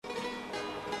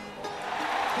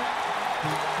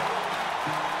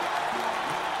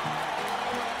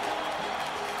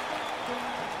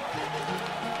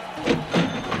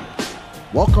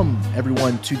Welcome,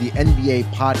 everyone, to the NBA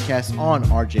podcast on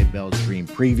RJ Bell's Dream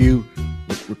Preview.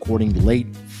 It's recording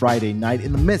late Friday night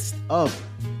in the midst of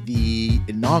the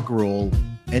inaugural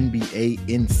NBA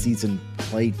in-season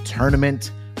play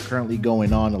tournament currently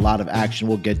going on. A lot of action.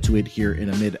 We'll get to it here in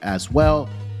a minute as well.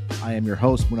 I am your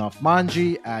host, Munaf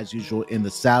Manji, as usual in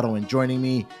the saddle, and joining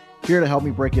me here to help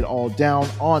me break it all down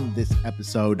on this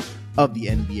episode of the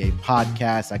NBA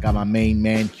podcast. I got my main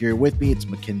man here with me. It's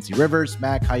Mackenzie Rivers.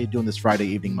 Mac, how you doing this Friday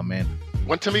evening, my man?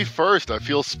 Went to me first. I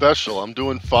feel special. I'm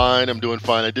doing fine.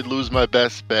 I did lose my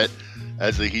best bet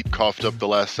as the Heat coughed up the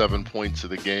last 7 points of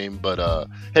the game. But,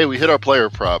 hey, we hit our player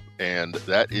prop, and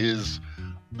that is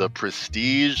the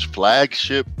prestige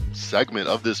flagship segment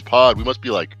of this pod. We must be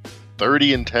like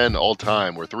 30-10 all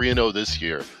time. We're 3-0 this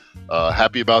year.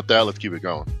 Happy about that. Let's keep it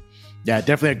going. Yeah,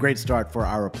 definitely a great start for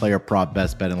our player prop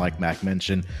best bet. And like Mac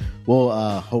mentioned, we'll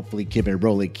hopefully keep it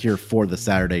rolling here for the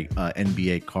Saturday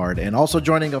NBA card. And also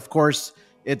joining, of course,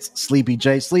 it's Sleepy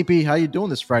J. Sleepy, how you doing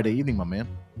this Friday evening, my man?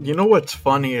 You know what's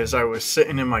funny is I was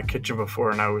sitting in my kitchen before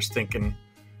and I was thinking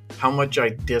how much I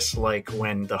dislike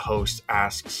when the host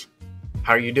asks,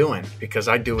 how are you doing? Because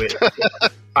I do it.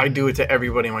 I do it to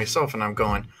everybody myself, and I'm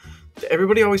going,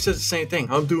 everybody always says the same thing.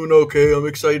 I'm doing okay. I'm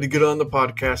excited to get on the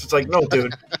podcast. It's like, no,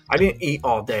 dude, I didn't eat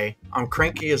all day. I'm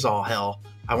cranky as all hell.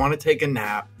 I want to take a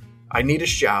nap. I need a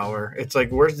shower. It's like,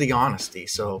 where's the honesty?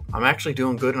 So I'm actually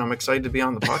doing good, and I'm excited to be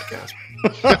on the podcast.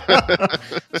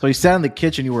 So you sat in the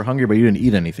kitchen, you were hungry, but you didn't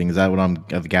eat anything. Is that what I'm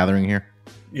gathering here?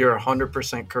 You're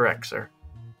 100% correct, sir.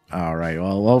 All right.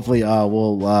 Well, hopefully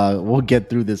we'll get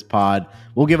through this pod.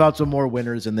 We'll give out some more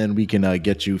winners, and then we can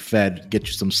get you fed, get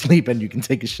you some sleep, and you can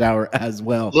take a shower as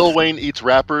well. Lil Wayne eats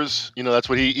rappers. You know, that's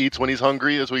what he eats when he's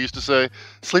hungry, as we used to say.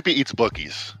 Sleepy eats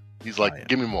bookies. He's like,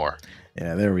 Give me more.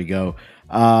 Yeah, there we go.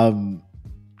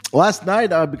 Last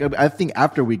night, I think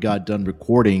after we got done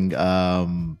recording,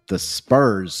 the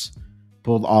Spurs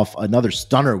pulled off another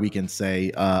stunner, we can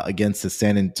say, against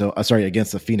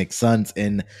the Phoenix Suns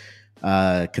in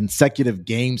consecutive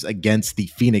games against the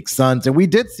Phoenix Suns. And we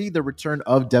did see the return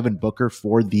of Devin Booker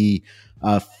for the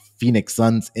Phoenix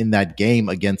Suns in that game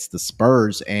against the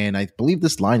Spurs. And I believe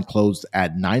this line closed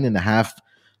at 9.5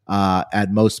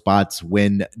 at most spots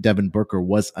when Devin Booker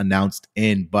was announced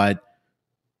in. But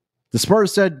the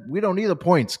Spurs said, we don't need the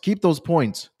points. Keep those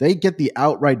points. They get the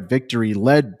outright victory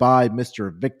led by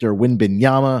Mr. Victor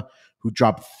Wembanyama, who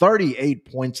dropped 38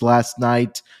 points last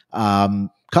night.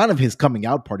 Kind of his coming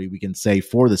out party, we can say,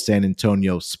 for the San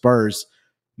Antonio Spurs.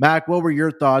 Mac, what were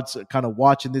your thoughts kind of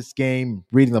watching this game,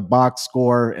 reading the box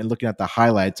score, and looking at the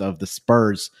highlights of the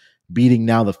Spurs beating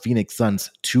now the Phoenix Suns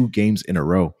 2 games in a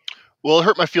row? Well, it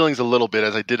hurt my feelings a little bit,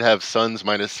 as I did have Suns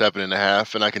minus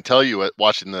 7.5. And I can tell you, at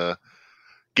watching the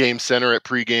Game Center at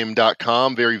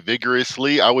pregame.com very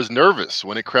vigorously, I was nervous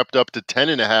when it crept up to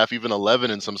 10.5, even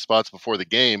 11 in some spots before the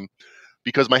game,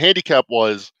 because my handicap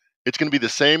was, it's going to be the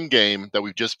same game that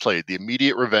we've just played, the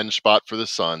immediate revenge spot for the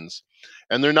Suns,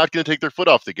 and they're not going to take their foot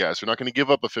off the gas. They're not going to give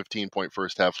up a 15-point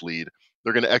first-half lead.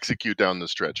 They're going to execute down the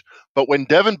stretch. But when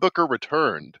Devin Booker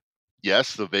returned,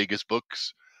 yes, the Vegas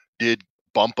books did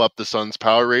bump up the Suns'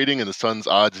 power rating, and the Suns'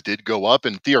 odds did go up,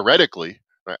 and theoretically,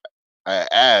 I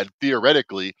had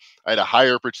a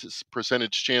higher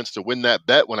percentage chance to win that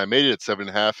bet when I made it at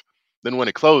 7.5 than when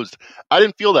it closed. I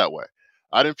didn't feel that way.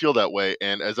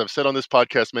 And as I've said on this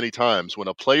podcast many times, when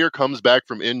a player comes back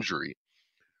from injury,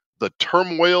 the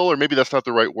turmoil, or maybe that's not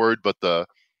the right word, but the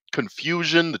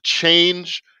confusion, the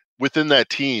change within that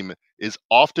team is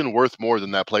often worth more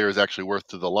than that player is actually worth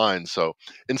to the line. So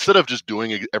instead of just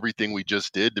doing everything we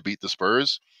just did to beat the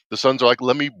Spurs, the Suns are like,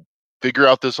 let me figure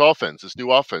out this offense, this new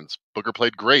offense. Booker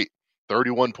played great,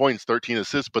 31 points, 13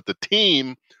 assists, but the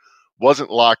team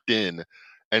wasn't locked in,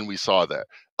 and we saw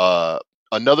that.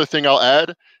 Another thing I'll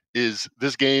add is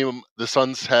this game, the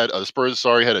Spurs had a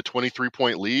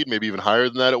 23-point lead, maybe even higher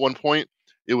than that at one point.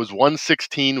 It was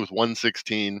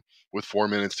 116 with 4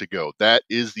 minutes to go. That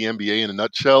is the NBA in a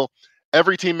nutshell.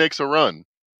 Every team makes a run,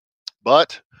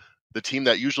 but the team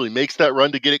that usually makes that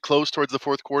run to get it close towards the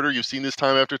fourth quarter, you've seen this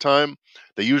time after time,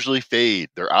 they usually fade.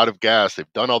 They're out of gas.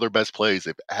 They've done all their best plays.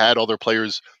 They've had all their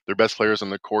best players on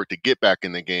the court to get back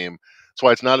in the game. That's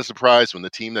why it's not a surprise when the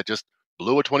team that just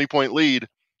blew a 20-point lead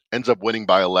ends up winning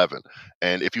by 11.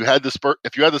 And if you had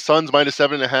the Suns minus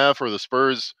 7.5 or the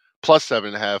Spurs plus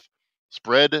 7.5,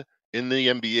 spread in the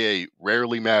NBA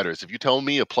rarely matters. If you tell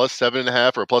me a plus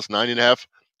 7.5 or a plus 9.5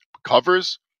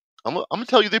 covers, I'm going to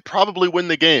tell you they probably win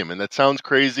the game. And that sounds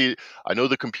crazy. I know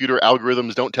the computer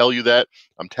algorithms don't tell you that.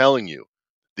 I'm telling you,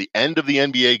 the end of the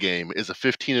NBA game is a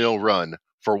 15-0 run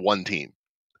for one team.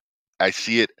 I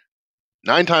see it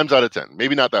 9 times out of 10.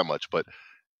 Maybe not that much, but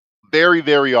very,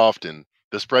 very often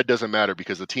the spread doesn't matter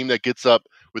because the team that gets up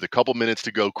with a couple minutes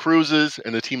to go cruises,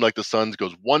 and the team like the Suns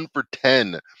goes 1 for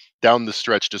 10 down the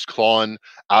stretch, just clawing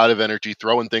out of energy,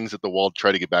 throwing things at the wall to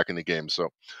try to get back in the game. So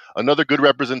another good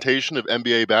representation of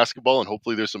NBA basketball, and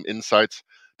hopefully there's some insights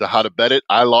to how to bet it.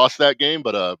 I lost that game,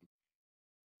 but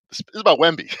it's about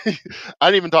Wemby. I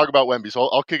didn't even talk about Wemby, so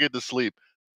I'll kick it to sleep.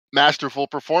 Masterful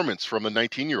performance from a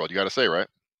 19-year-old, you got to say, right?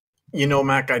 You know,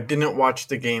 Mac, I didn't watch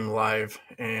the game live,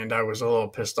 and I was a little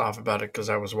pissed off about it because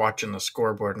I was watching the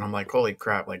scoreboard, and I'm like, holy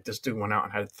crap, like this dude went out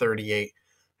and had 38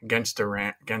 against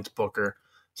Durant, against Booker.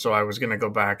 So I was going to go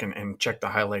back and check the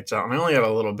highlights out. And I only had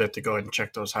a little bit to go ahead and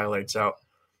check those highlights out.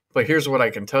 But here's what I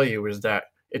can tell you is that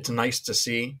it's nice to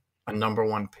see a number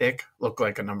one pick look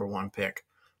like a number one pick.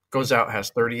 Goes out, has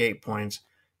 38 points,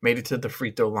 made it to the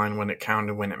free throw line when it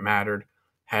counted, when it mattered,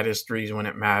 had his threes when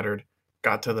it mattered,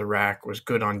 got to the rack, was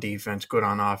good on defense, good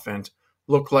on offense,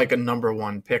 looked like a number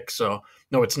one pick. So,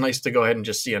 no, it's nice to go ahead and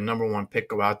just see a number one pick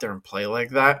go out there and play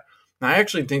like that. And I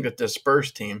actually think that this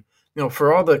Spurs team, you know,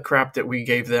 for all the crap that we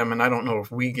gave them, and I don't know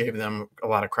if we gave them a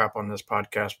lot of crap on this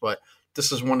podcast, but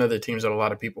this is one of the teams that a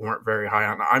lot of people weren't very high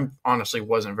on. I honestly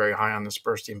wasn't very high on the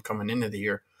Spurs team coming into the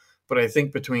year. But I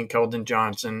think between Keldon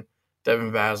Johnson,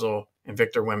 Devin Vassell, and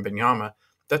Victor Wembanyama,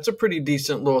 that's a pretty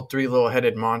decent little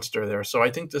three-little-headed monster there. So I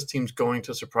think this team's going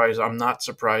to surprise. I'm not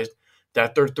surprised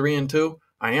that they're 3-2.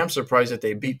 I am surprised that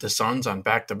they beat the Suns on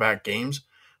back-to-back games.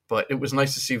 But it was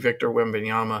nice to see Victor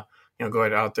Wembanyama, you know, go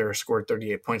out there and score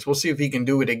 38 points. We'll see if he can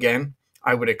do it again.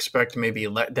 I would expect maybe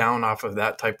let down off of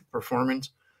that type of performance.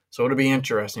 So it'll be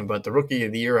interesting. But the Rookie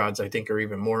of the Year odds, I think, are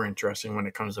even more interesting when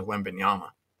it comes to Wembanyama.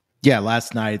 Yeah,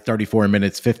 last night, 34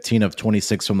 minutes, 15 of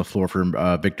 26 from the floor for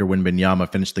Victor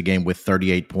Wembanyama. Finished the game with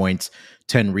 38 points,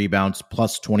 10 rebounds,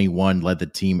 plus 21, led the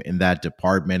team in that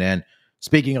department. And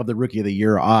speaking of the Rookie of the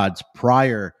Year odds,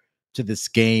 prior to this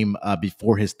game,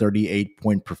 before his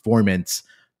 38-point performance,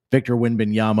 Victor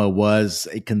Wembanyama was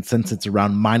a consensus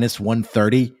around minus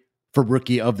 130 for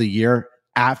Rookie of the Year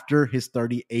after his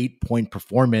 38-point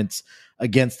performance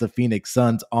against the Phoenix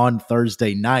Suns on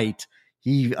Thursday night.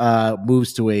 He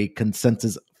moves to a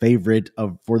consensus favorite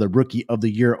for the Rookie of the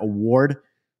Year award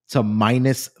to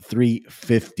minus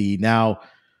 350. Now,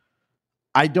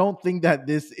 I don't think that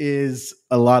this is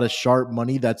a lot of sharp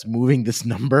money that's moving this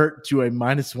number to a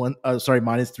minus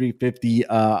 350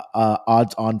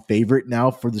 odds on favorite now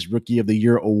for this Rookie of the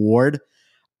Year award.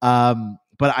 But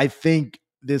I think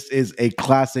this is a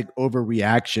classic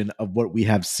overreaction of what we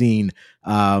have seen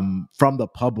from the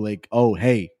public. Oh,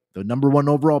 hey, the number one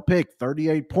overall pick,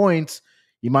 38 points.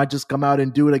 You might just come out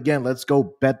and do it again. Let's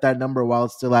go bet that number while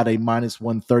it's still at a minus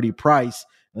 130 price.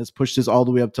 Let's push this all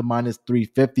the way up to minus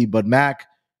 350. But Mac,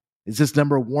 is this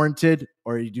number warranted,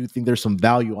 or do you think there's some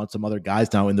value on some other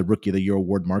guys now in the Rookie of the Year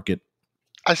award market?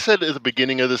 I said at the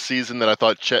beginning of the season that I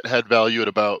thought Chet had value at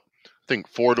about, I think,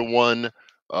 4-1.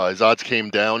 His odds came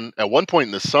down. At one point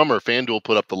in the summer, FanDuel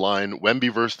put up the line,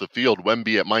 Wemby versus the field,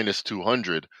 Wemby at minus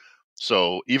 200.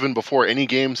 So even before any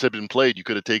games had been played, you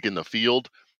could have taken the field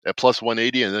at plus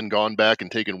 180 and then gone back and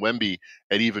taken Wemby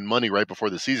at even money right before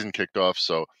the season kicked off.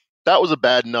 So that was a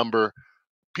bad number.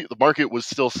 The market was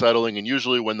still settling, and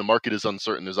usually when the market is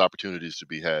uncertain, there's opportunities to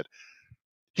be had.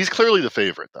 He's clearly the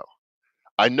favorite, though.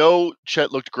 I know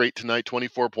Chet looked great tonight,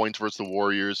 24 points versus the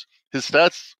Warriors. His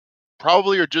stats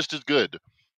probably are just as good,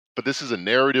 but this is a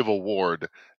narrative award,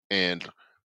 and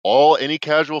all any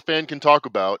casual fan can talk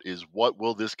about is what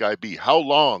will this guy be? How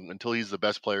long until he's the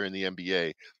best player in the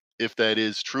NBA, if that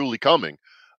is truly coming?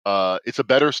 It's a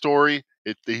better story.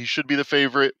 He should be the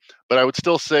favorite, but I would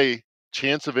still say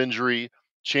chance of injury,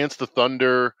 chance the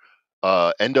Thunder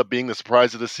end up being the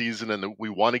surprise of the season, and we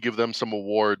want to give them some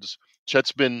awards.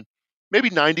 Chet's been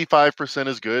maybe 95%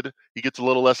 as good. He gets a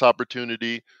little less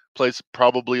opportunity, plays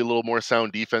probably a little more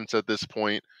sound defense at this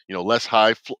point, less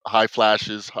high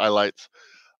flashes, highlights.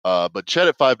 But Chet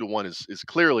at 5-1 is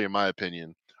clearly, in my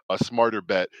opinion, a smarter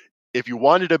bet. If you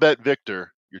wanted to bet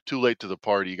Victor, you're too late to the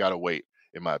party. You got to wait,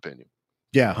 in my opinion.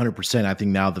 Yeah, 100%. I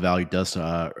think now the value does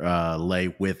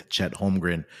lay with Chet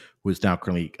Holmgren, who is now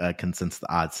currently consensus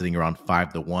odds sitting around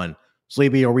 5-1.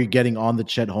 Sleepy, are we getting on the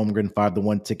Chet Holmgren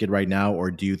 5-1 ticket right now,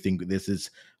 or do you think this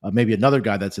is maybe another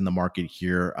guy that's in the market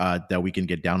here that we can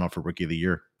get down on for Rookie of the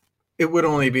Year? It would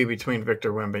only be between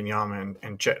Victor Wembanyama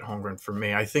and Chet Holmgren for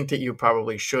me. I think that you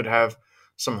probably should have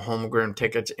some Holmgren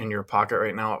tickets in your pocket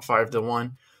right now at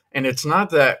 5-1. And it's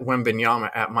not that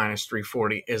Wembanyama at minus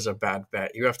 340 is a bad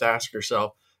bet. You have to ask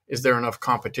yourself, is there enough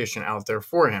competition out there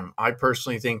for him? I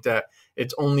personally think that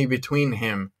it's only between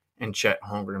him and Chet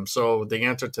Holmgren. So the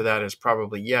answer to that is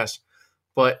probably yes.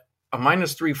 But a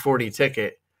minus 340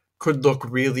 ticket could look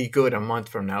really good a month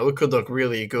from now. It could look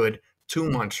really good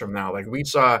 2 months from now. Like we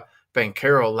saw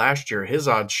Banchero last year, his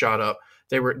odds shot up.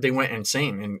 They went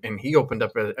insane, and he opened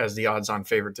up as the odds-on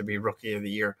favorite to be Rookie of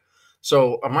the Year.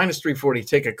 So a minus 340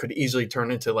 ticket could easily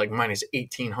turn into like minus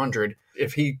 1,800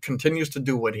 if he continues to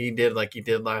do what he did, like he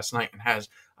did last night, and has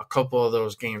a couple of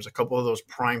those games, a couple of those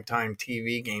primetime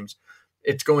TV games.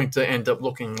 It's going to end up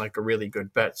looking like a really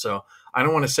good bet. So I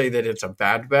don't want to say that it's a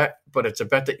bad bet, but it's a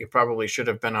bet that you probably should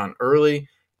have been on early.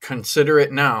 Consider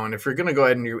it now. And if you're going to go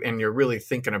ahead and you're really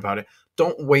thinking about it,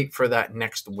 don't wait for that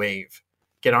next wave.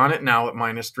 Get on it now at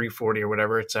minus 340 or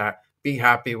whatever it's at. Be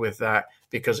happy with that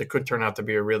because it could turn out to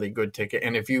be a really good ticket.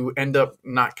 And if you end up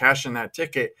not cashing that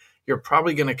ticket, you're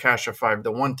probably going to cash a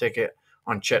 5-1 ticket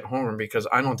on Chet Holmgren because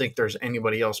I don't think there's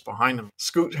anybody else behind him.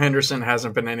 Scoot Henderson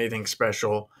hasn't been anything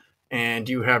special, and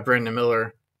you have Brandon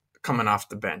Miller coming off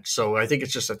the bench. So I think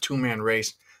it's just a two-man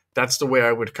race. That's the way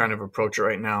I would kind of approach it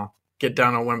right now. Get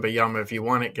down on Wembanyama if you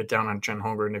want it. Get down on Chet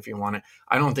Holmgren if you want it.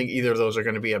 I don't think either of those are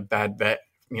going to be a bad bet,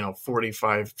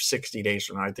 45, 60 days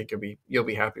from now. I think you'll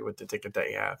be happy with the ticket that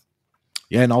you have.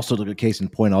 Yeah, and also the case in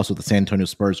point, also the San Antonio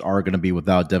Spurs are going to be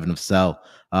without Devin Vassell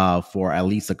for at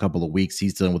least a couple of weeks.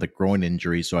 He's dealing with a groin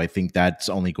injury, so I think that's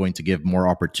only going to give more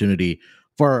opportunity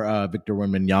for Victor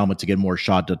Wembanyama to get more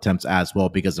shot attempts as well,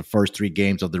 because the first 3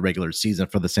 games of the regular season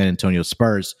for the San Antonio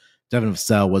Spurs, Devin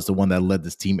Vassell was the one that led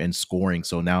this team in scoring.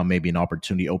 So now maybe an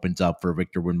opportunity opens up for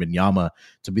Victor Wembanyama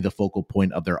to be the focal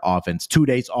point of their offense. 2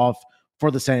 days off for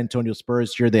the San Antonio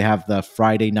Spurs here. They have the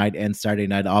Friday night and Saturday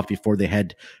night off before they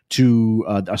head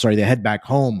back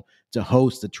home to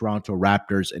host the Toronto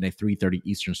Raptors in a 3:30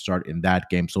 Eastern start in that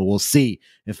game. So we'll see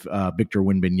if Victor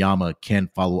Wembanyama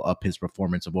can follow up his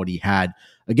performance of what he had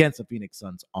against the Phoenix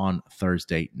Suns on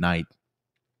Thursday night.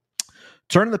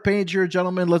 Turning the page here,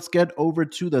 gentlemen, let's get over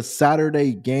to the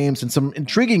Saturday games and some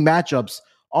intriguing matchups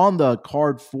on the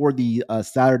card for the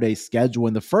Saturday schedule.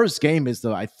 And the first game is,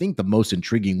 I think, the most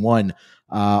intriguing one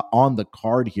on the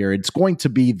card here. It's going to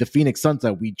be the Phoenix Suns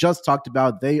that we just talked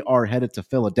about. They are headed to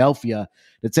Philadelphia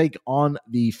to take on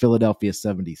the Philadelphia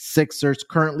 76ers.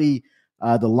 Currently,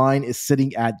 the line is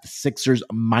sitting at the Sixers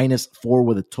 -4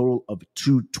 with a total of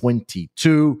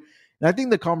 222. And I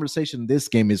think the conversation in this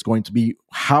game is going to be,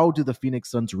 how do the Phoenix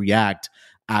Suns react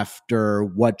after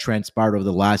what transpired over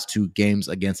the last 2 games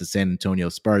against the San Antonio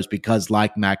Spurs? Because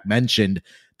like Mac mentioned,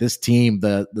 this team,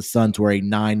 the Suns, were a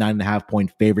 9.5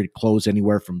 point favorite, closed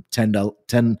anywhere from 10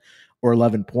 or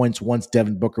 11 points once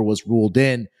Devin Booker was ruled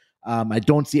in. I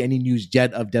don't see any news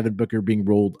yet of Devin Booker being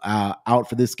ruled out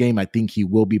for this game. I think he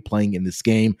will be playing in this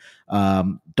game.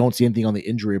 Don't see anything on the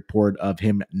injury report of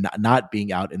him not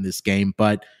being out in this game,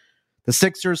 but the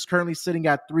Sixers currently sitting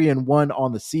at 3-1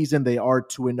 on the season. They are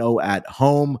 2-0 at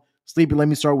home. Sleepy, let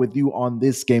me start with you on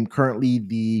this game. Currently,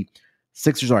 the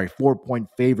Sixers are a 4-point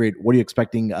favorite. What are you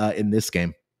expecting in this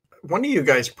game? One of you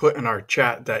guys put in our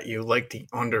chat that you like the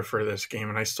under for this game,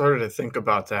 and I started to think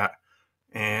about that,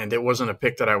 and it wasn't a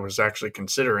pick that I was actually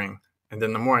considering. And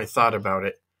then the more I thought about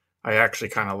it, I actually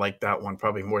kind of like that one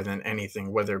probably more than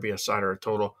anything, whether it be a side or a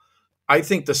total. I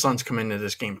think the Suns come into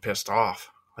this game pissed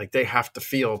off. Like, they have to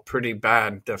feel pretty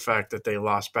bad, the fact that they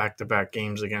lost back-to-back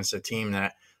games against a team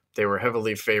that they were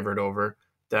heavily favored over,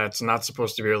 that's not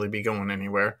supposed to really be going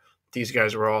anywhere. These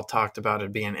guys were all talked about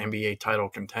as being NBA title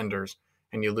contenders,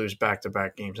 and you lose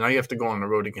back-to-back games. Now you have to go on the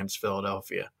road against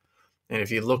Philadelphia. And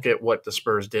if you look at what the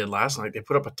Spurs did last night, they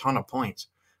put up a ton of points.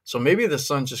 So maybe the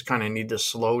Suns just kind of need to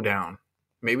slow down.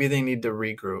 Maybe they need to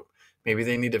regroup. Maybe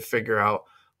they need to figure out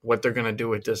what they're going to do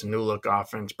with this new look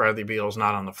offense. Bradley Beal's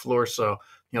not on the floor, so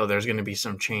there's going to be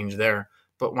some change there.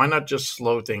 But why not just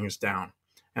slow things down?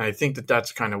 And I think that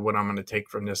that's kind of what I'm going to take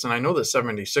from this. And I know the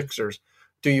 76ers,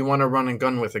 do you want to run and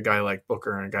gun with a guy like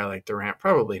Booker and a guy like Durant?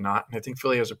 Probably not. And I think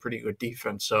Philly has a pretty good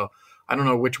defense. So I don't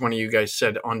know which one of you guys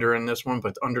said under in this one,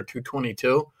 but under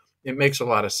 222, it makes a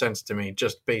lot of sense to me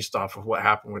just based off of what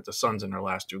happened with the Suns in their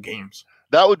last 2 games.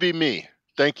 That would be me.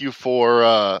 Thank you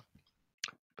for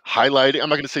highlighting. I'm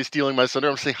not going to say stealing my thunder.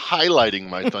 I'm going to say highlighting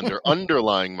my thunder,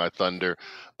 underlying my thunder.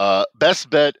 Best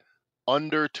bet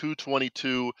under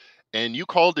 222, and you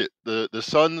called it. The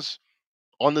Suns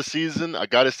on the season, I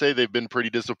got to say, they've been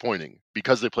pretty disappointing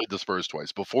because they played the Spurs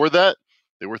twice. Before that,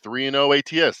 they were 3-0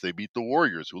 ATS. They beat the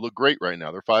Warriors, who look great right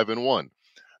now. They're 5-1.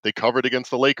 They covered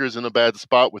against the Lakers in a bad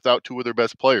spot without 2 of their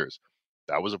best players.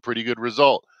 That was a pretty good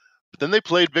result. But then they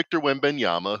played Victor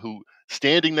Wembanyama, who,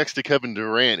 standing next to Kevin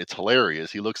Durant, it's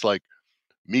hilarious. He looks like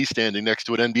me standing next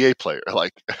to an NBA player.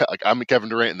 Like I'm Kevin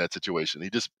Durant in that situation. He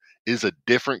just is a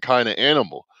different kind of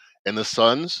animal. And the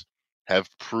Suns have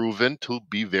proven to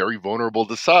be very vulnerable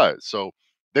to size. So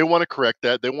they want to correct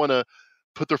that. They want to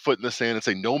put their foot in the sand and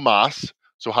say no mas.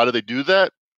 So how do they do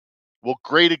that? Well,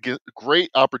 great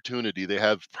opportunity. They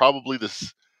have probably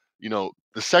this, the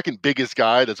second biggest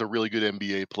guy that's a really good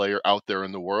NBA player out there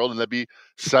in the world, and that'd be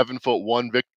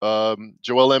 7'1"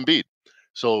 Joel Embiid.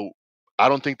 So I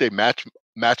don't think they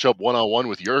match up one-on-one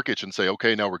with Jokic and say,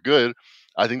 okay, now we're good.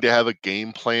 I think they have a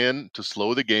game plan to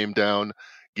slow the game down,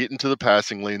 get into the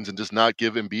passing lanes, and just not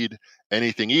give Embiid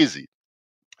anything easy.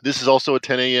 This is also a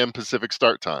 10 a.m. Pacific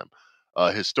start time.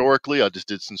 Historically, I just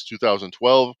did since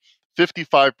 2012,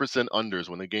 55% unders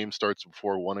when the game starts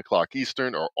before 1 o'clock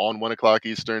Eastern or on 1 o'clock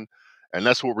Eastern. And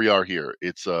that's what we are here.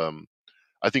 It's,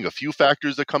 I think, a few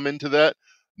factors that come into that.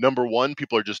 Number one,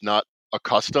 people are just not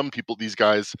accustomed. These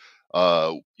guys,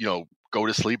 go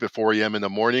to sleep at 4 a.m. in the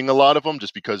morning, a lot of them,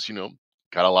 just because,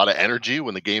 got a lot of energy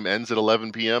when the game ends at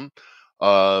 11 p.m.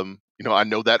 I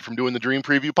know that from doing the Dream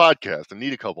Preview podcast. I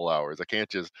need a couple hours. I can't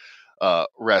just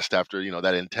rest after,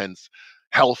 that intense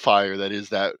hellfire that is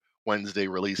that Wednesday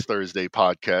release Thursday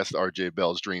podcast, RJ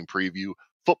Bell's Dream Preview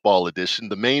Football Edition,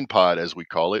 the main pod as we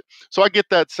call it. So I get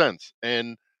that sense.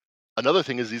 And another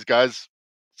thing is these guys,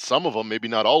 some of them, maybe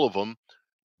not all of them,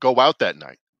 go out that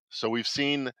night. So we've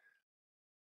seen,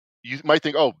 you might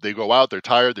think, oh, they go out, they're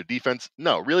tired, their defense.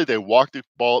 No, really, they walk the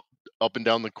ball up and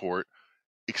down the court,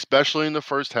 especially in the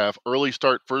first half. Early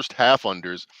start, first half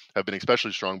unders have been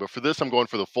especially strong. But for this, I'm going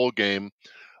for the full game.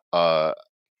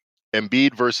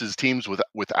 Embiid versus teams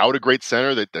without a great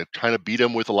center that kind of beat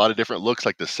him with a lot of different looks,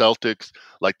 like the Celtics,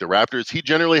 like the Raptors. He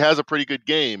generally has a pretty good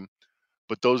game,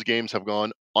 but those games have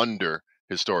gone under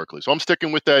historically. So I'm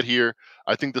sticking with that here.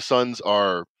 I think the Suns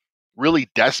are really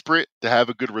desperate to have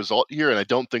a good result here, and I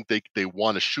don't think they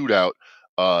want a shootout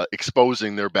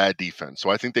exposing their bad defense. So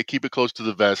I think they keep it close to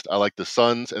the vest. I like the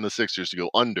Suns and the Sixers to go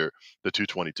under the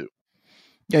 222.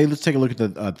 Yeah, let's take a look at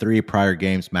the three prior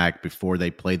games, Mac, before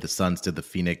they played the Suns to the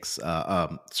Phoenix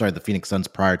Suns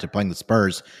prior to playing the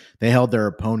Spurs. They held their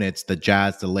opponents, the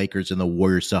Jazz, the Lakers, and the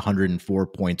Warriors, to 104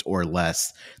 points or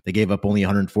less. They gave up only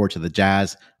 104 to the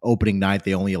Jazz. Opening night,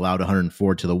 they only allowed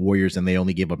 104 to the Warriors, and they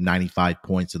only gave up 95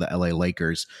 points to the LA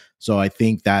Lakers. So I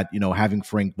think that, having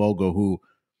Frank Vogel, who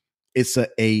is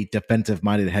a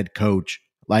defensive-minded head coach,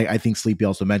 like I think Sleepy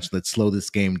also mentioned, let's slow this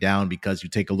game down, because you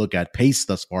take a look at pace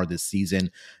thus far this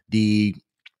season. The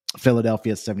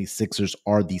Philadelphia 76ers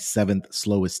are the the sixth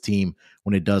slowest team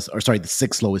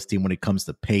when it comes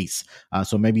to pace.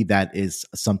 So maybe that is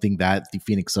something that the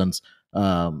Phoenix Suns,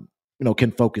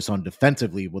 can focus on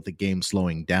defensively with the game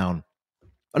slowing down.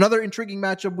 Another intriguing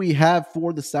matchup we have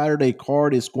for the Saturday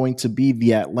card is going to be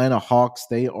the Atlanta Hawks.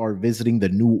 They are visiting the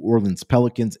New Orleans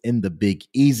Pelicans in the Big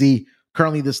Easy.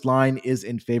 Currently, this line is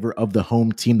in favor of the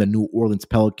home team, the New Orleans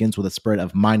Pelicans, with a spread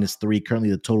of -3. Currently,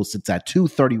 the total sits at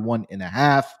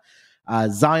 231.5.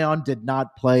 Zion did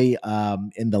not play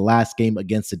in the last game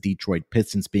against the Detroit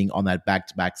Pistons, being on that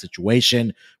back-to-back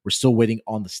situation. We're still waiting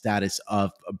on the status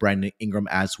of Brandon Ingram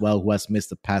as well, who has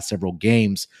missed the past several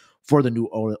games for the New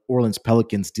Orleans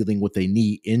Pelicans, dealing with a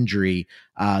knee injury.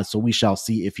 So we shall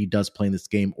see if he does play in this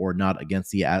game or not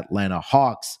against the Atlanta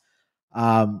Hawks.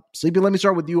 Sleepy, let me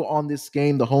start with you on this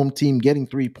game. The home team getting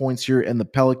 3 points here, and the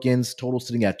Pelicans total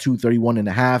sitting at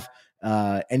 231.5.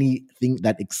 Anything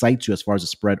that excites you as far as the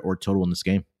spread or total in this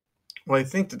game? Well, I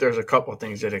think that there's a couple of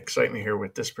things that excite me here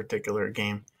with this particular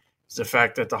game. It's the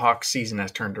fact that the Hawks season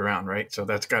has turned around, right? So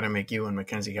that's got to make you and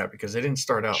Mackenzie happy, because they didn't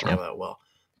start out all that well.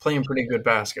 Playing pretty good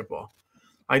basketball.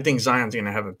 I think Zion's going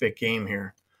to have a big game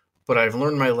here, but I've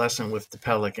learned my lesson with the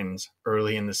Pelicans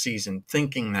early in the season,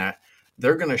 thinking that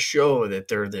they're going to show that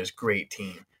they're this great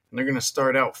team. And they're going to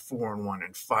start out 4-1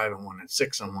 and 5-1 and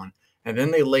 6-1. And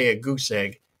then they lay a goose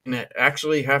egg in an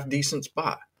actually half decent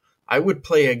spot. I would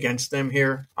play against them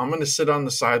here. I'm going to sit on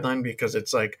the sideline, because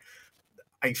it's like,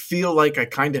 I feel like I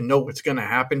kind of know what's going to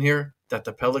happen here, that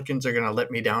the Pelicans are going to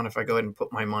let me down if I go ahead and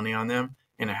put my money on them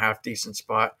in a half decent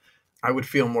spot. I would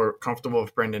feel more comfortable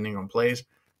if Brendan Ingram plays.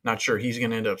 Not sure he's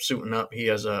going to end up suiting up. He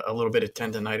has a little bit of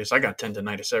tendonitis. I got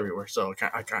tendonitis everywhere, so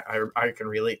I can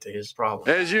relate to his problem.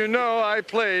 As you know, I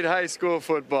played high school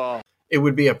football. It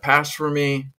would be a pass for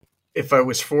me. If I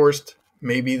was forced,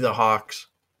 maybe the Hawks.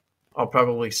 I'll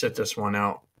probably sit this one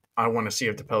out. I want to see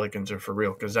if the Pelicans are for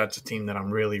real, because that's a team that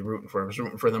I'm really rooting for. I was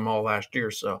rooting for them all last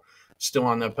year, so still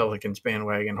on the Pelicans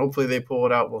bandwagon. Hopefully they pull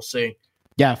it out. We'll see.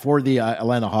 Yeah, for the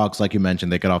Atlanta Hawks, like you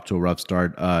mentioned, they got off to a rough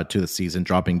start to the season,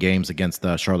 dropping games against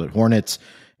the Charlotte Hornets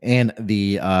and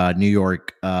the New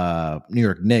York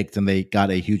Knicks, and they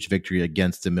got a huge victory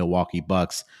against the Milwaukee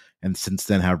Bucks, and since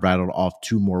then have rattled off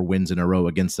 2 more wins in a row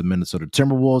against the Minnesota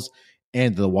Timberwolves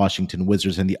and the Washington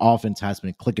Wizards, and the offense has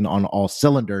been clicking on all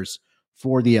cylinders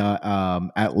for the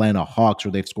Atlanta Hawks,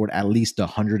 where they've scored at least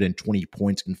 120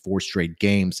 points in 4 straight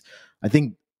games. I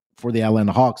think for the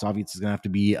Atlanta Hawks, obviously, it's going to have to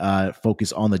be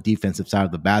focused on the defensive side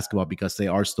of the basketball, because they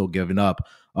are still giving up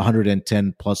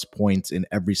 110 plus points in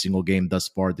every single game thus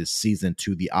far this season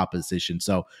to the opposition.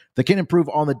 So if they can improve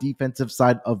on the defensive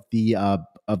side of the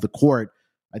court,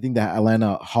 I think the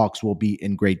Atlanta Hawks will be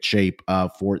in great shape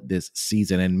for this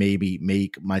season, and maybe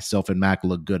make myself and Mac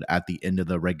look good at the end of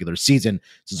the regular season,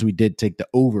 since we did take the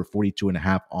over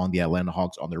 42.5 on the Atlanta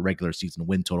Hawks on their regular season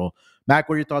win total. Mac,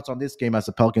 what are your thoughts on this game, as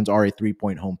the Pelicans are a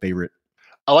 3-point home favorite?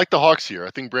 I like the Hawks here.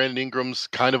 I think Brandon Ingram's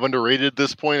kind of underrated at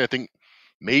this point. I think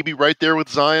maybe right there with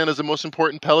Zion as the most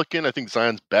important Pelican. I think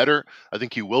Zion's better. I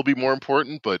think he will be more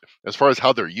important, but as far as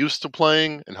how they're used to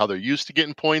playing and how they're used to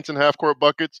getting points in half-court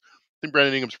buckets, I think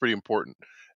Brandon Ingram's pretty important.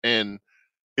 And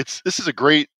this is a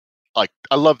great, I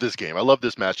love this game. I love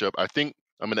this matchup. I think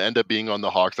I'm going to end up being on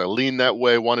the Hawks. I lean that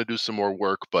way, want to do some more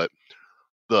work, but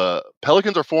the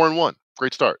Pelicans are 4-1.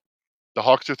 Great start. The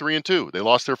Hawks are 3-2. They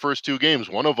lost their first 2 games.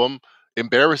 One of them,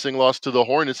 embarrassing loss to the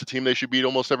Hornets, a team they should beat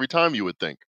almost every time, you would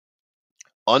think.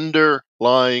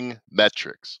 Underlying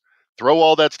metrics. Throw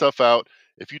all that stuff out.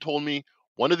 If you told me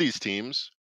one of these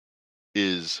teams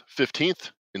is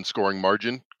 15th in scoring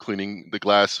margin, cleaning the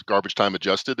glass, garbage time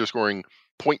adjusted, they're scoring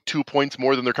 0.2 points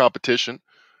more than their competition.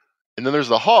 And then there's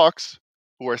the Hawks,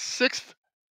 who are 6th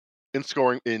in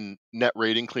scoring in net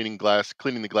rating, cleaning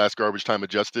the glass, garbage time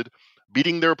adjusted,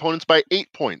 beating their opponents by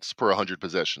 8 points per 100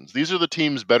 possessions. These are the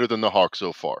teams better than the Hawks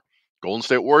so far. Golden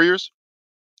State Warriors,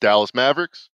 Dallas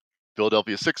Mavericks,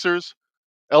 Philadelphia Sixers,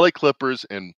 LA Clippers,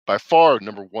 and by far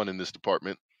number 1 in this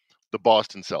department, the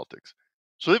Boston Celtics.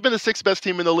 So they've been the 6th best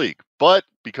team in the league, but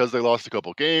because they lost a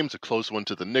couple games, a close one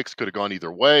to the Knicks could have gone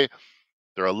either way,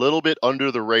 they're a little bit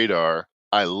under the radar.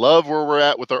 I love where we're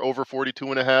at with our over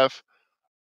 42.5.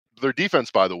 Their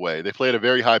defense, by the way, they play at a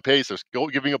very high pace. They're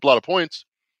giving up a lot of points.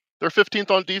 They're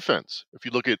 15th on defense. If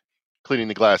you look at cleaning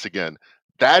the glass again,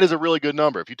 that is a really good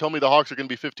number. If you tell me the Hawks are going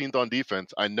to be 15th on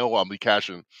defense, I know I'll be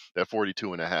cashing that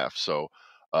 42.5. So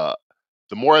the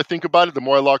more I think about it, the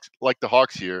more I like the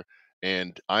Hawks here.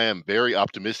 And I am very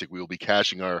optimistic we will be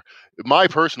cashing my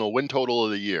personal win total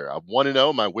of the year. I'm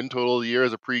 1-0. My win total of the year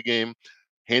as a pregame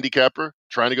handicapper,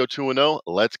 trying to go 2-0.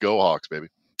 Let's go Hawks, baby.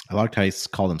 I liked how he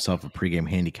called himself a pregame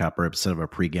handicapper instead of a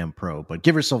pregame pro. But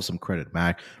give yourself some credit,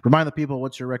 Mac. Remind the people,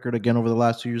 what's your record again over the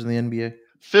last 2 years in the NBA?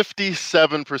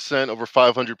 57% over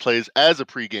 500 plays as a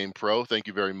pregame pro. Thank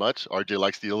you very much. RJ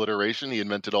likes the alliteration. He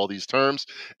invented all these terms.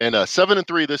 And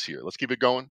 7-3 this year. Let's keep it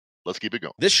going. Let's keep it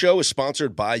going. This show is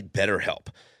sponsored by BetterHelp.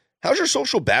 How's your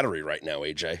social battery right now,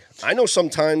 AJ? I know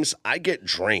sometimes I get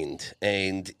drained,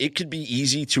 and it could be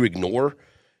easy to ignore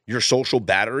your social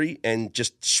battery and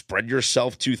just spread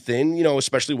yourself too thin,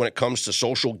 especially when it comes to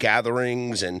social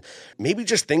gatherings and maybe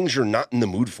just things you're not in the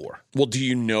mood for. Well, do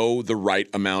you know the right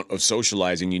amount of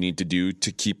socializing you need to do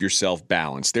to keep yourself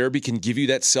balanced? Therapy can give you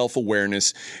that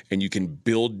self-awareness, and you can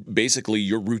build basically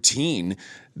your routine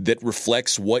that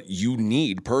reflects what you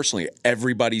need personally.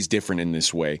 Everybody's different in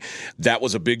this way. That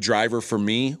was a big driver for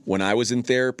me when I was in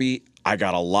therapy. I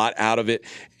got a lot out of it,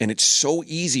 and it's so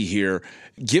easy here.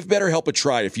 Give BetterHelp a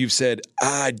try. If you've said,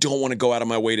 I don't want to go out of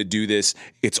my way to do this,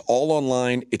 it's all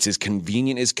online, it's as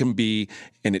convenient as can be,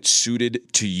 and it's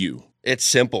suited to you. It's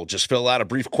simple. Just fill out a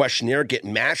brief questionnaire, get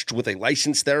matched with a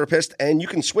licensed therapist, and you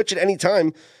can switch at any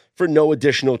time for no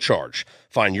additional charge.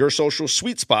 Find your social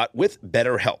sweet spot with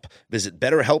BetterHelp. Visit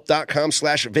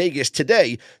BetterHelp.com/Vegas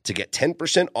today to get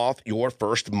 10% off your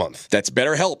first month. That's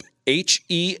BetterHelp,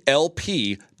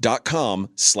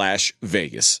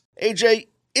 HELP.com/Vegas. AJ,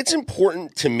 it's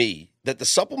important to me that the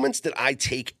supplements that I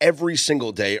take every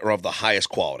single day are of the highest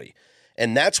quality.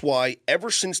 And that's why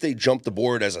ever since they jumped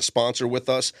aboard as a sponsor with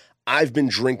us, I've been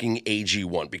drinking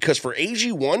AG1, because for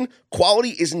AG1,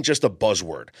 quality isn't just a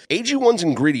buzzword. AG1's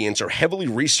ingredients are heavily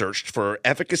researched for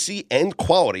efficacy and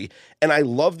quality, and I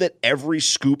love that every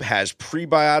scoop has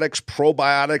prebiotics,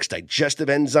 probiotics, digestive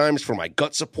enzymes for my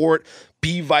gut support,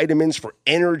 B vitamins for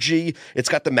energy. It's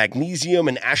got the magnesium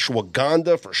and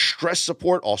ashwagandha for stress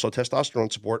support, also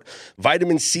testosterone support,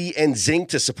 vitamin C and zinc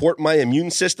to support my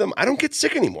immune system. I don't get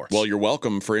sick anymore. Well, you're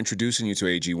welcome for introducing you to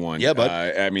AG1. Yeah, bud.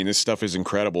 I mean, this stuff is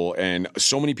incredible, and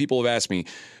so many people have asked me,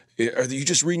 Are you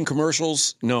just reading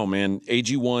commercials? No, man.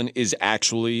 AG1 is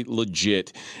actually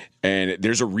legit. And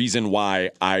there's a reason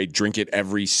why I drink it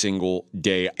every single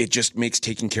day. It just makes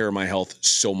taking care of my health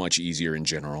so much easier in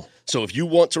general. So if you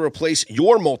want to replace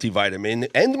your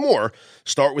multivitamin and more,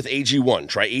 start with AG1.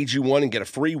 Try AG1 and get a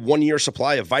free 1-year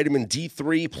supply of vitamin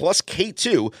D3 plus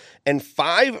K2 and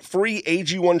 5 free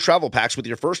AG1 travel packs with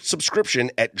your first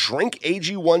subscription at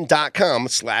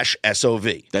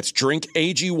drinkag1.com/SOV. That's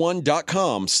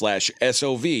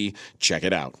drinkag1.com/SOV. Check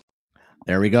it out.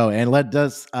 There we go. And let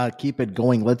us keep it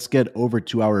going. Let's get over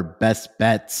to our best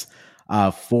bets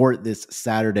for this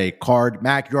Saturday card.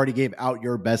 Mac, you already gave out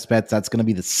your best bets. That's going to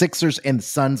be the Sixers and the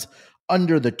Suns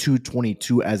under the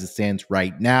 222 as it stands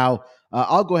right now.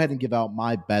 I'll go ahead and give out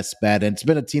my best bet. And it's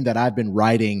been a team that I've been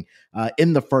riding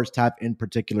in the first half, in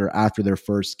particular after their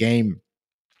first game.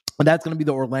 And that's going to be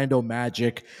the Orlando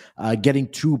Magic getting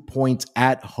 2 points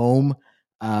at home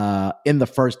in the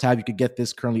first half. You could get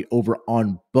this currently over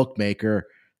on Bookmaker.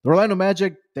 The Orlando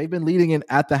Magic, they've been leading in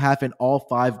at the half in all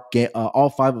five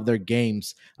of their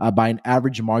games by an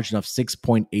average margin of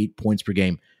 6.8 points per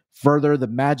game. Further, the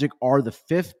Magic are the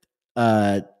fifth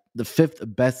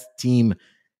best team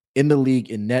in the league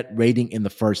in net rating in the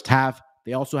first half.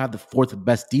 They also have the fourth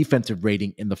best defensive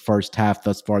rating in the first half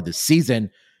thus far this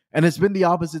season. And it's been the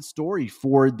opposite story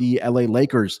for the LA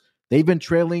Lakers. They've been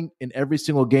trailing in every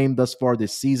single game thus far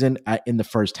this season in the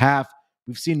first half.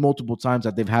 We've seen multiple times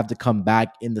that they've had to come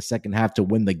back in the second half to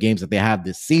win the games that they have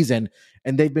this season.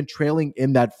 And they've been trailing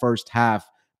in that first half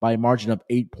by a margin of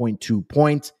 8.2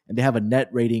 points. And they have a net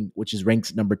rating, which is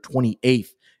ranked number 28th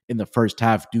in the first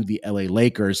half due to the LA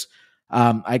Lakers.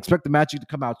 I expect the Magic to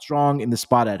come out strong in the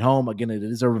spot at home. Again, it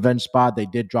is a revenge spot. They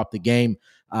did drop the game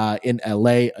in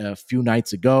LA a few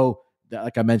nights ago.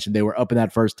 Like I mentioned, they were up in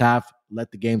that first half,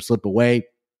 let the game slip away.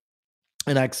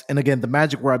 And again, the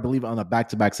Magic were, I believe, on a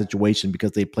back-to-back situation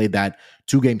because they played that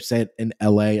 2-game set in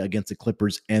LA against the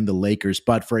Clippers and the Lakers.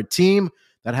 But for a team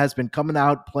that has been coming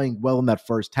out playing well in that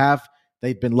first half,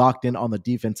 they've been locked in on the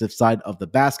defensive side of the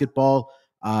basketball.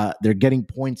 They're getting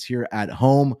points here at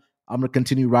home. I'm going to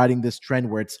continue riding this trend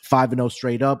where it's 5-0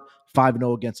 straight up,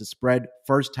 5-0 against the spread.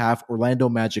 First half, Orlando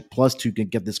Magic +2 can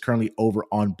get this currently over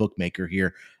on Bookmaker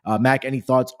here. Mac, any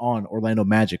thoughts on Orlando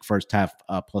Magic first half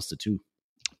 +2?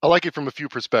 I like it from a few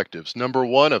perspectives. Number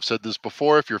one, I've said this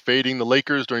before, if you're fading the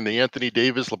Lakers during the Anthony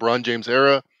Davis, LeBron James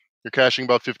era, you're cashing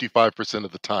about 55%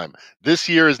 of the time. This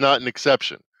year is not an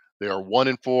exception. They are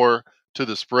 1-4 to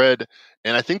the spread.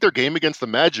 And I think their game against the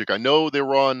Magic, I know they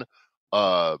were on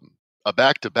a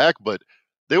back-to-back, but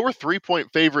they were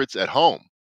 3-point favorites at home.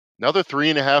 Now they're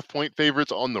 3.5-point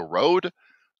favorites on the road.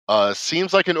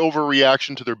 Seems like an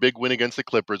overreaction to their big win against the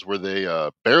Clippers, where they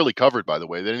barely covered, by the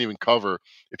way. They didn't even cover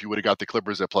if you would have got the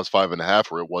Clippers at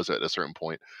 +5.5, where it was at a certain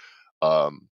point.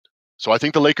 So I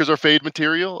think the Lakers are fade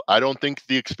material. I don't think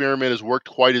the experiment has worked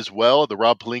quite as well. The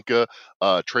Rob Pelinka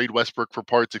trade Westbrook for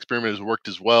parts experiment has worked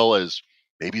as well as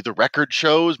maybe the record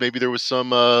shows. Maybe there was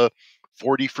some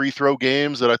 40 free throw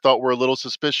games that I thought were a little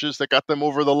suspicious that got them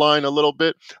over the line a little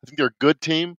bit. I think they're a good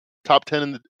team. Top 10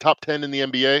 in the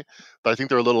NBA, but I think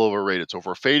they're a little overrated. So if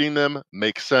we're fading them,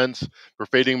 makes sense. If we're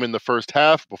fading them in the first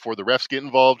half before the refs get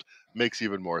involved, makes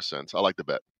even more sense. I like the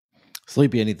bet.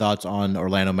 Sleepy, any thoughts on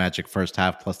Orlando Magic first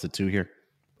half +2 here?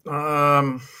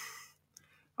 I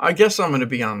guess I'm going to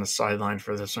be on the sideline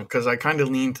for this one because I kind of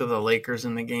lean to the Lakers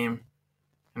in the game.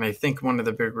 And I think one of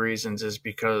the big reasons is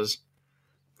because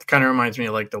it kind of reminds me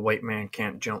of like the White Man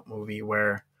Can't Jump movie,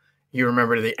 where you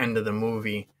remember the end of the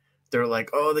movie. They're like,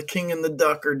 oh, the king and the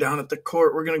duck are down at the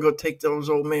court. We're going to go take those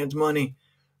old man's money.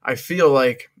 I feel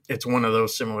like it's one of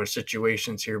those similar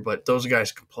situations here, but those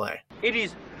guys can play. It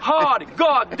is hard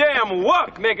goddamn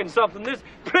work making something this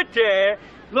pretty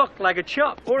look like a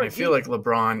chump. I feel like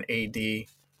LeBron, AD,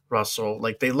 Russell,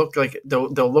 like they look like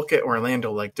they'll look at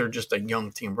Orlando like they're just a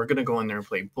young team. We're going to go in there and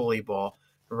play bully ball,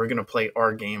 and we're going to play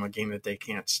our game, a game that they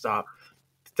can't stop.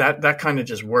 That kind of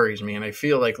just worries me, and I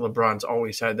feel like LeBron's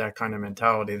always had that kind of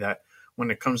mentality that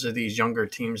when it comes to these younger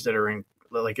teams that are in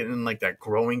that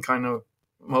growing kind of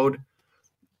mode,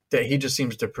 that he just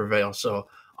seems to prevail. So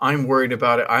I'm worried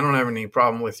about it. I don't have any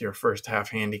problem with your first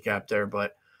half handicap there,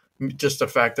 but just the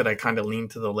fact that I kind of lean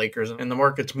to the Lakers, and the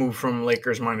market's moved from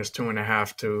Lakers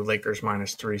 -2.5 to Lakers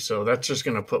 -3. So that's just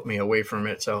going to put me away from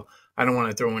it. So I don't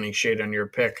want to throw any shade on your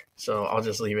pick. So I'll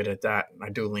just leave it at that. I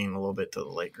do lean a little bit to the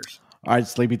Lakers. All right,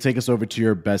 Sleepy, take us over to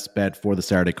your best bet for the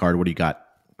Saturday card. What do you got?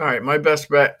 All right, my best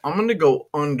bet, I'm going to go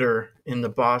under in the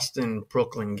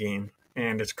Boston-Brooklyn game,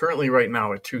 and it's currently right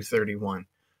now at 231.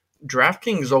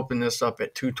 DraftKings opened this up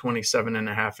at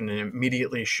 227.5, and it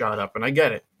immediately shot up, and I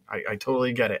get it. I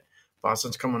totally get it.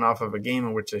 Boston's coming off of a game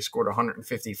in which they scored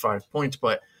 155 points,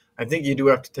 but I think you do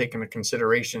have to take into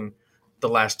consideration the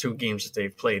last two games that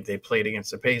they've played. They played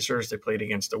against the Pacers. They played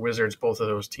against the Wizards. Both of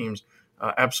those teams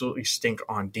absolutely stink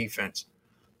on defense.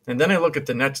 And then I look at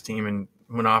the Nets team and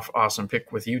went off awesome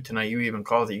pick with you tonight. You even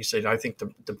called it. You said, I think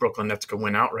the Brooklyn Nets could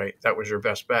win outright. That was your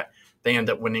best bet. They end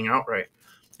up winning outright.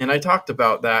 And I talked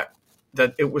about that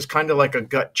it was kind of like a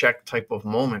gut check type of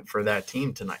moment for that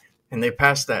team tonight. And they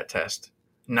passed that test.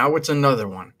 Now it's another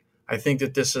one. I think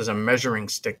that this is a measuring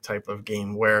stick type of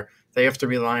game where they have to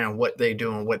rely on what they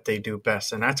do and what they do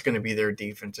best. And that's going to be their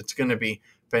defense. It's going to be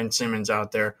Ben Simmons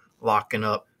out there locking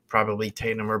up probably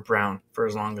Tatum or Brown for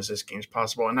as long as this game's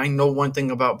possible. And I know one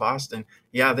thing about Boston.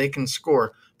 Yeah, they can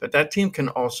score, but that team can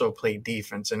also play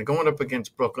defense. And going up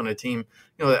against Brooklyn, a team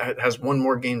that has won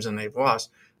more games than they've lost,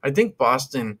 I think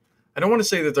Boston, I don't want to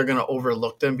say that they're going to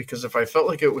overlook them, because if I felt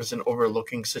like it was an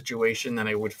overlooking situation, then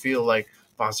I would feel like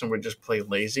Boston would just play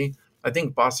lazy. I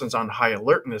think Boston's on high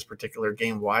alert in this particular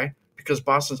game. Why? Because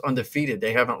Boston's undefeated.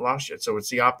 They haven't lost yet. So it's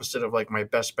the opposite of like my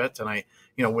best bet tonight,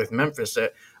 with Memphis,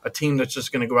 a team that's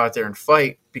just going to go out there and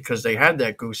fight because they had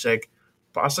that goose egg.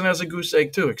 Boston has a goose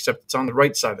egg too, except it's on the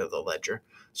right side of the ledger.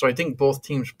 So I think both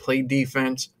teams play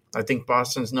defense. I think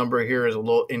Boston's number here is a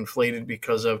little inflated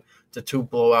because of the two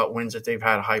blowout wins that they've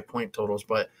had, high point totals.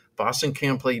 But Boston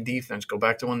can play defense. Go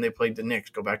back to when they played the Knicks.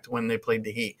 Go back to when they played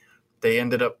the Heat. They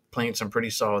ended up playing some pretty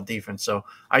solid defense. So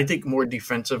I think more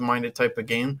defensive-minded type of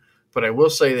game. But I will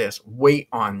say this, wait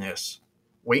on this.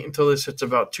 Wait until this hits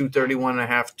about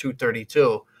 231.5,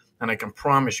 232, and I can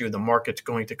promise you the market's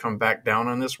going to come back down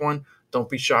on this one. Don't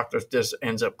be shocked if this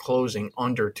ends up closing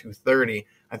under 230.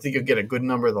 I think you'll get a good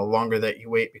number the longer that you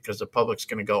wait, because the public's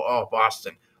going to go, oh,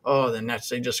 Boston, oh, the Nets,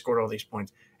 they just scored all these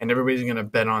points. And everybody's going to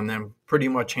bet on them pretty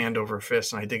much hand over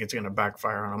fist, and I think it's going to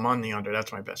backfire on them on the under.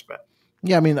 That's my best bet.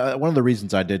 Yeah, I mean, one of the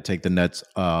reasons I did take the Nets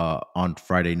on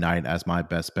Friday night as my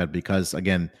best bet, because,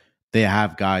 again, they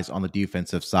have guys on the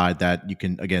defensive side that you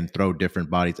can, again, throw different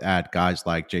bodies at, guys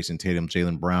like Jason Tatum,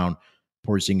 Jaylen Brown,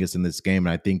 Porzingis in this game.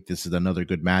 And I think this is another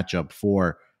good matchup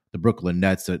for the Brooklyn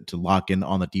Nets to lock in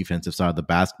on the defensive side of the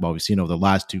basketball. We've seen over the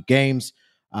last two games.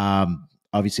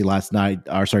 Obviously,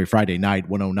 Friday night,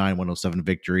 109-107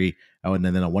 victory, and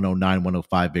then a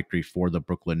 109-105 victory for the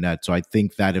Brooklyn Nets. So I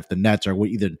think that if the Nets are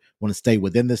either want to stay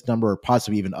within this number or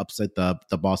possibly even upset the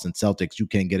Boston Celtics, you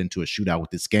can get into a shootout with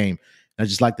this game. I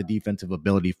just like the defensive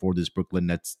ability for this Brooklyn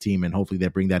Nets team, and hopefully they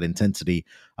bring that intensity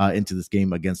into this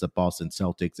game against the Boston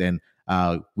Celtics, and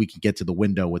we can get to the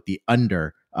window with the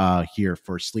under here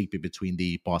for sleepy between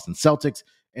the Boston Celtics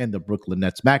and the Brooklyn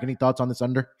Nets. Mac, any thoughts on this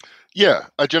under? Yeah,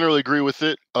 I generally agree with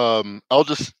it. I'll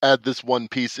just add this one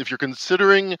piece. If you're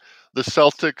considering the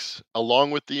Celtics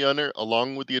along with the under,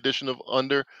 along with the addition of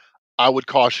under, I would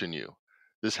caution you.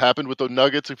 This happened with the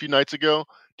Nuggets a few nights ago.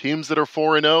 Teams that are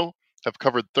 4-0 have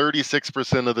covered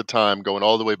 36% of the time, going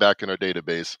all the way back in our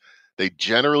database. They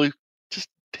generally just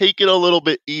take it a little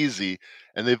bit easy,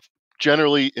 and they've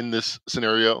generally, in this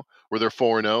scenario where they're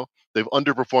 4-0, they've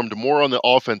underperformed more on the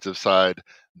offensive side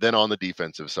than on the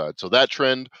defensive side. So that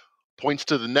trend points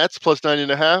to the Nets plus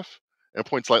 9.5 and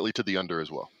points slightly to the under as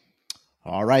well.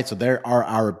 All right, so there are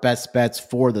our best bets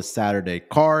for the Saturday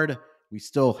card. We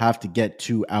still have to get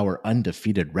to our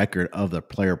undefeated record of the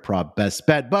player prop best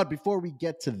bet. But before we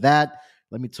get to that,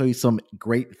 let me tell you some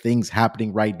great things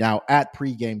happening right now at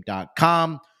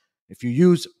pregame.com. If you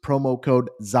use promo code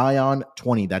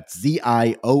Zion20, that's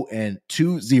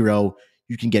ZION20,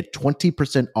 you can get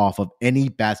 20% off of any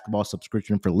basketball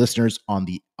subscription for listeners on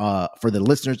the for the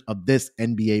listeners of this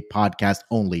NBA podcast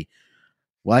only.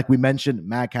 Like we mentioned,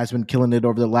 Mac has been killing it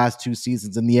over the last two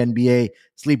seasons in the NBA.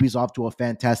 Sleepy's off to a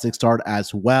fantastic start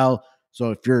as well. So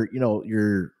if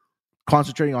you're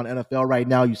concentrating on NFL right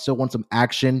now, you still want some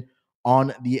action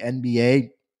on the NBA,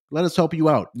 let us help you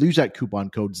out. Use that coupon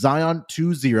code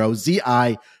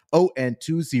Zion20,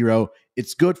 ZION20.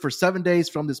 It's good for 7 days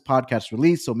from this podcast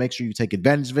release, so make sure you take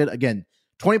advantage of it. Again,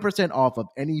 20% off of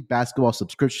any basketball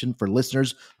subscription for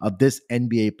listeners of this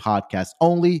NBA podcast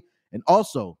only. And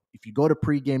also, if you go to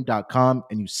pregame.com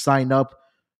and you sign up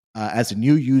as a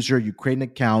new user, you create an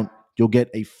account, you'll get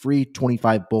a free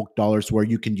 $25 bulk dollars where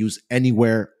you can use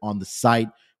anywhere on the site.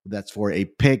 That's for a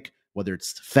pick, whether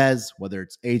it's Fez, whether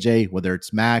it's AJ, whether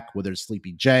it's Mac, whether it's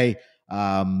Sleepy J,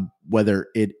 whether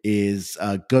it is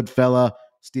Goodfella,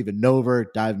 Steven Nover,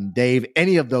 Diving Dave,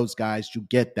 any of those guys, you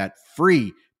get that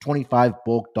free $25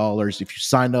 bulk dollars if you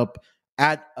sign up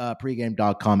at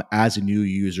pregame.com as a new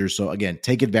user. So again,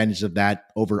 take advantage of that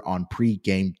over on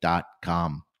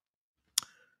pregame.com.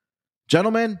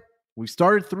 Gentlemen, we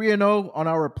started 3-0 on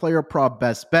our player prop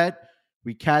best bet.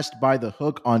 We cashed by the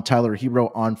hook on Tyler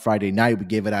Hero on Friday night. We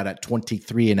gave it out at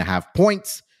 23.5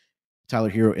 points. Tyler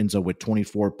Hero ends up with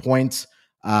 24 points.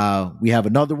 We have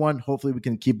another one. Hopefully we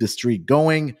can keep the streak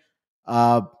going.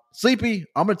 Sleepy,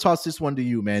 I'm going to toss this one to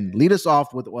you, man. Lead us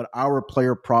off with what our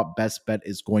player prop best bet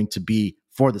is going to be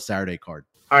for the Saturday card.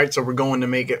 All right, so we're going to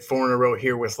make it 4 in a row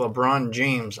here with LeBron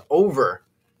James over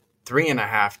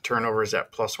 3.5 turnovers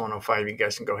at plus 105. You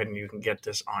guys can go ahead and you can get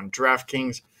this on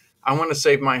DraftKings. I want to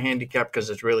save my handicap because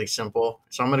it's really simple.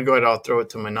 So I'm going to go ahead and I'll throw it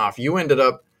to Manaf. You ended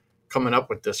up coming up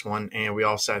with this one, and we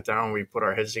all sat down, we put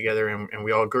our heads together, and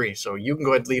we all agree. So you can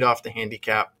go ahead and lead off the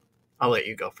handicap. I'll let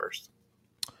you go first.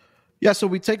 Yeah, so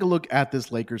we take a look at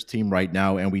this Lakers team right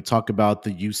now, and we talk about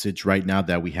the usage right now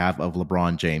that we have of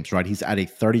LeBron James, right? He's at a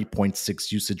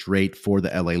 30.6 usage rate for the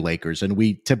LA Lakers, and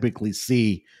we typically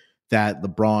see that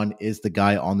LeBron is the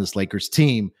guy on this Lakers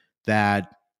team that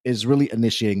is really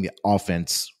initiating the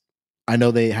offense. I know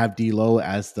they have D'Lo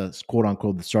as the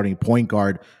quote-unquote the starting point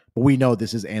guard, but we know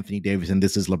this is Anthony Davis and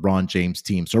this is LeBron James'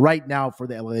 team. So right now for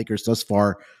the LA Lakers thus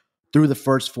far, through the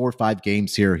first 4 or 5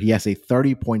 games here, he has a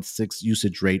 30.6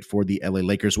 usage rate for the LA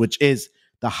Lakers, which is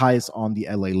the highest on the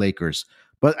LA Lakers.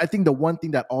 But I think the one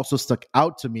thing that also stuck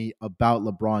out to me about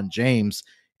LeBron James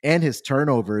and his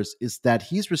turnovers is that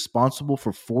he's responsible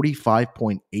for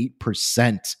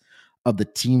 45.8% of the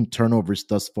team turnovers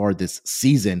thus far this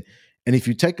season. And if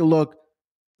you take a look,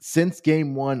 since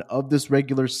game 1 of this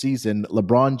regular season,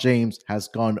 LeBron James has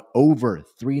gone over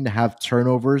 3.5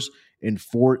 turnovers in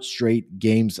 4 straight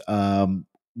games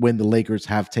when the Lakers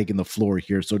have taken the floor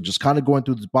here. So just kind of going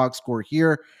through the box score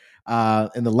here.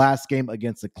 In the last game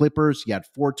against the Clippers, he had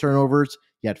 4 turnovers.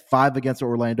 He had 5 against the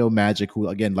Orlando Magic, who,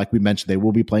 again, like we mentioned, they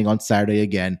will be playing on Saturday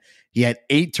again. He had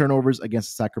 8 turnovers against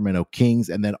the Sacramento Kings,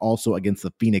 and then also against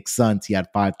the Phoenix Suns, he had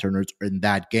 5 turnovers in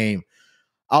that game.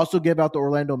 I also gave out the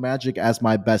Orlando Magic as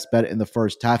my best bet in the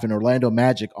first half, and Orlando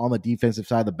Magic on the defensive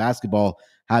side of the basketball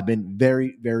have been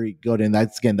very, very good. And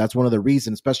that's one of the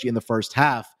reasons, especially in the first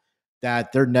half,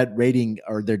 that their net rating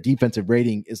or their defensive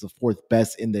rating is the 4th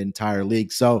best in the entire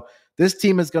league. So this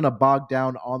team is going to bog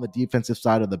down on the defensive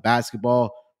side of the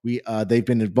basketball. They've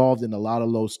been involved in a lot of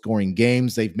low-scoring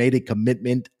games. They've made a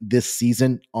commitment this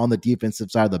season on the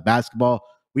defensive side of the basketball.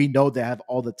 We know they have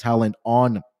all the talent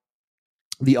on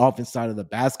the offense side of the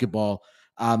basketball.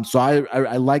 So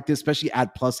I like this, especially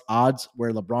at plus odds,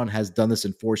 where LeBron has done this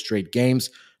in 4 straight games.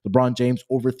 LeBron James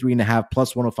over 3.5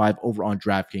 plus 105 over on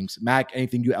DraftKings. Mac,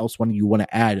 anything you want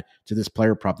to add to this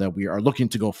player prop that we are looking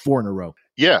to go 4 in a row?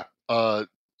 Yeah,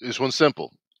 this one's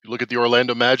simple. You look at the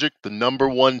Orlando Magic, the number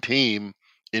 1 team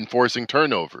in forcing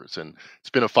turnovers, and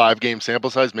it's been a 5-game sample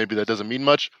size. Maybe that doesn't mean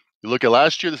much. You look at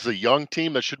last year, this is a young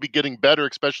team that should be getting better,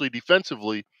 especially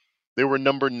defensively. They were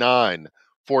number 9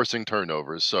 forcing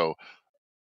turnovers. So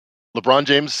LeBron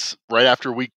James, right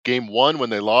after game 1 when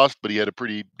they lost, but he had a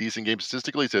pretty decent game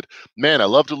statistically, said, man, I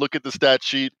love to look at the stat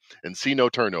sheet and see no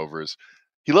turnovers.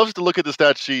 He loves to look at the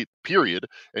stat sheet, period,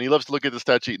 and he loves to look at the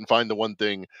stat sheet and find the one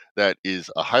thing that is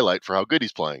a highlight for how good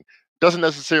he's playing. Doesn't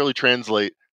necessarily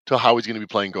translate to how he's going to be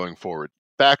playing going forward.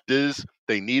 Fact is,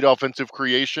 they need offensive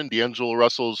creation. D'Angelo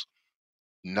Russell's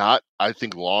not, I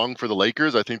think, long for the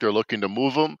Lakers. I think they're looking to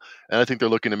move him, and I think they're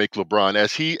looking to make LeBron,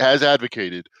 as he has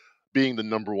advocated, being the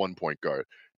number 1 point guard.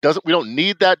 We don't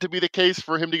need that to be the case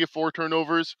for him to get 4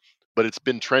 turnovers, but it's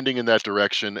been trending in that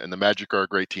direction, and the Magic are a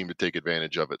great team to take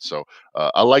advantage of it. So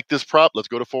I like this prop. Let's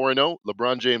go to 4-0.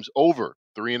 LeBron James over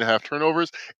 3.5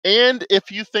 turnovers. And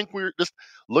if you think we're just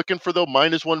looking for the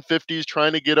minus 150s,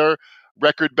 trying to get our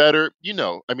record better,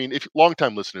 if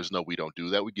longtime listeners know we don't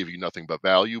do that. We give you nothing but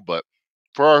value, but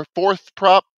for our 4th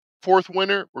prop, 4th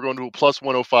winner, we're going to a plus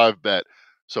 105 bet.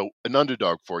 So an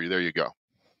underdog for you. There you go.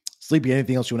 Sleepy,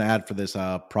 anything else you want to add for this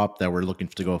prop that we're looking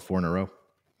to go 4 in a row?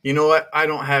 You know what? I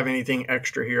don't have anything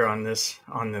extra here on this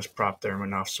prop there,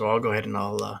 Manaf. So I'll go ahead and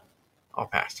I'll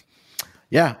pass.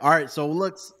 Yeah. All right. So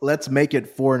let's make it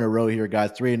 4 in a row here,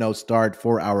 guys. 3-0 start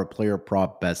for our player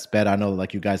prop best bet. I know,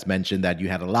 like you guys mentioned, that you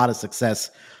had a lot of success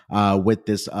with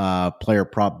this player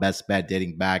prop best bet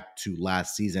dating back to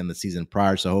last season, the season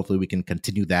prior. So hopefully we can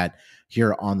continue that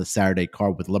here on the Saturday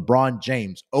card with LeBron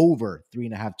James over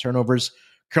 3.5 turnovers,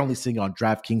 currently sitting on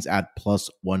DraftKings at plus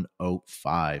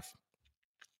 105.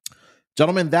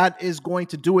 Gentlemen, that is going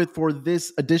to do it for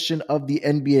this edition of the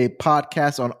NBA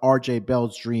podcast on RJ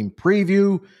Bell's Dream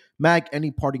Preview. Mac,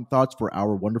 any parting thoughts for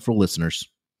our wonderful listeners?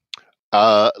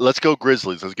 Let's go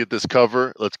Grizzlies. Let's get this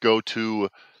cover. Let's go to,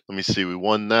 let me see, we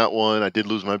won that one. I did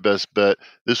lose my best bet.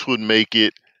 This would make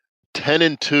it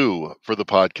 10-2 for the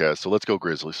podcast. So let's go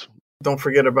Grizzlies. Don't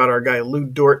forget about our guy Lou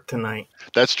Dort tonight.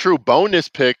 That's true. Bonus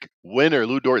pick winner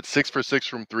Lou Dort, 6 for 6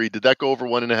 from 3. Did that go over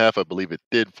 1.5? I believe it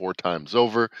did, 4 times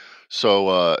over.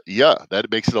 So that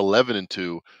makes it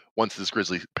 11-2 once this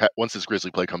Grizzly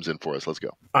play comes in for us. Let's go.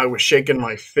 I was shaking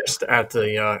my fist at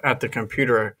the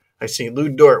computer. I see Lou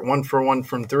Dort 1 for 1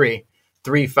 from 3.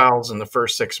 3 fouls in the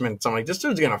first 6 minutes. I'm like, this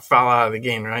dude's gonna foul out of the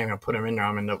game. They're not even gonna put him in there.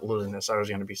 I'm gonna end up losing this. I was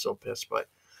gonna be so pissed, but.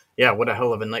 Yeah, what a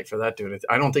hell of a night for that dude.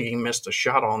 I don't think he missed a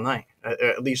shot all night.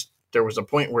 At least there was a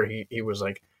point where he was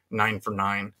like 9 for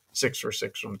 9, 6 for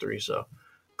 6 from 3. So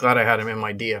glad I had him in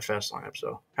my DFS lineup.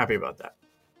 So happy about that.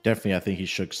 Definitely, I think he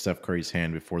shook Steph Curry's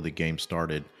hand before the game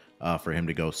started for him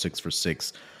to go 6 for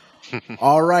 6.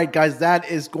 All right, guys, that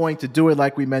is going to do it.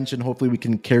 Like we mentioned, hopefully we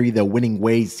can carry the winning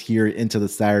ways here into the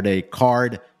Saturday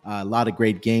card. A lot of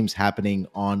great games happening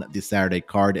on the Saturday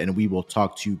card, and we will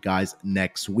talk to you guys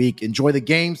next week. Enjoy the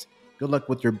games. Good luck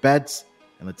with your bets,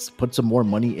 and let's put some more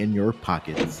money in your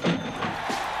pockets.